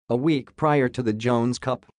A week prior to the Jones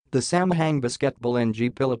Cup, the Samahang Basketbol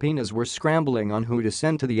NG Pilipinas were scrambling on who to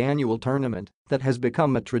send to the annual tournament that has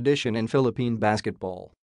become a tradition in Philippine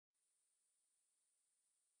basketball.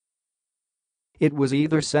 It was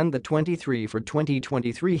either send the 23 for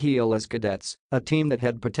 2023 Gilas Cadets, a team that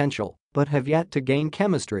had potential but have yet to gain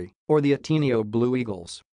chemistry, or the Ateneo Blue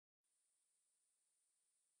Eagles.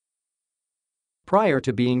 Prior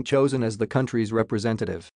to being chosen as the country's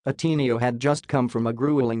representative, Ateneo had just come from a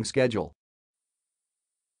grueling schedule.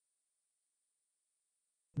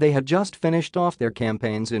 They had just finished off their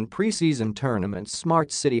campaigns in preseason tournaments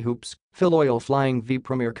Smart City Hoops, Filoil Flying V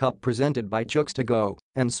Premier Cup presented by Chooks-to-Go,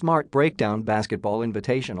 and SMART Breakdown Basketball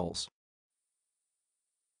Invitationals.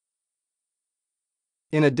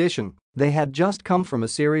 In addition, they had just come from a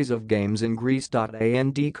series of games in Greece.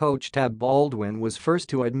 And coach Tab Baldwin was first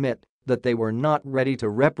to admit that they were not ready to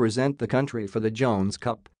represent the country for the Jones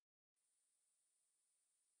Cup.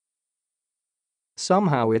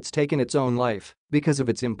 Somehow it's taken its own life because of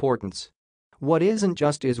its importance. What isn't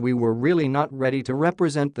just is we were really not ready to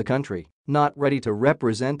represent the country, not ready to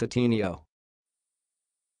represent Ateneo.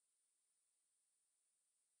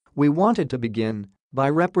 We wanted to begin by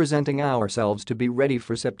representing ourselves to be ready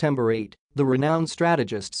for September 8, the renowned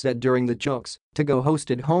strategist said during the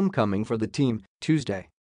Chooks-to-Go-hosted homecoming for the team, Tuesday.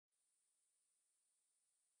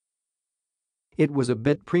 It was a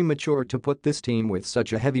bit premature to put this team with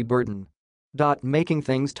such a heavy burden. Making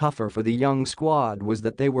things tougher for the young squad was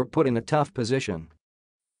that they were put in a tough position.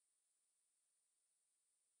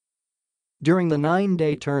 During the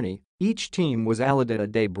 9-day tourney, each team was allotted a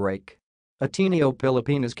day break. Ateneo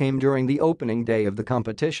Pilipinas came during the opening day of the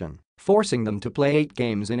competition, forcing them to play 8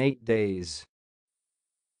 games in 8 days.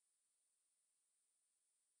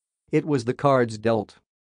 It was the cards dealt.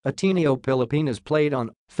 Ateneo Pilipinas played on,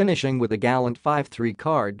 finishing with a gallant 5-3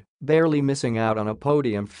 card, barely missing out on a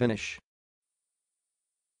podium finish.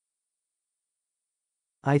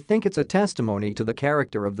 I think it's a testimony to the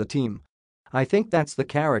character of the team. I think that's the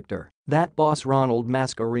character that boss Ronald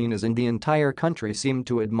Mascarenas and the entire country seem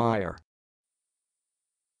to admire.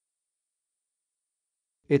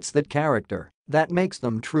 It's that character that makes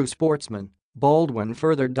them true sportsmen, Baldwin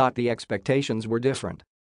furthered. The expectations were different.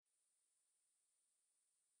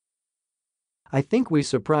 I think we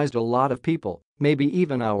surprised a lot of people, maybe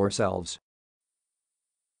even ourselves,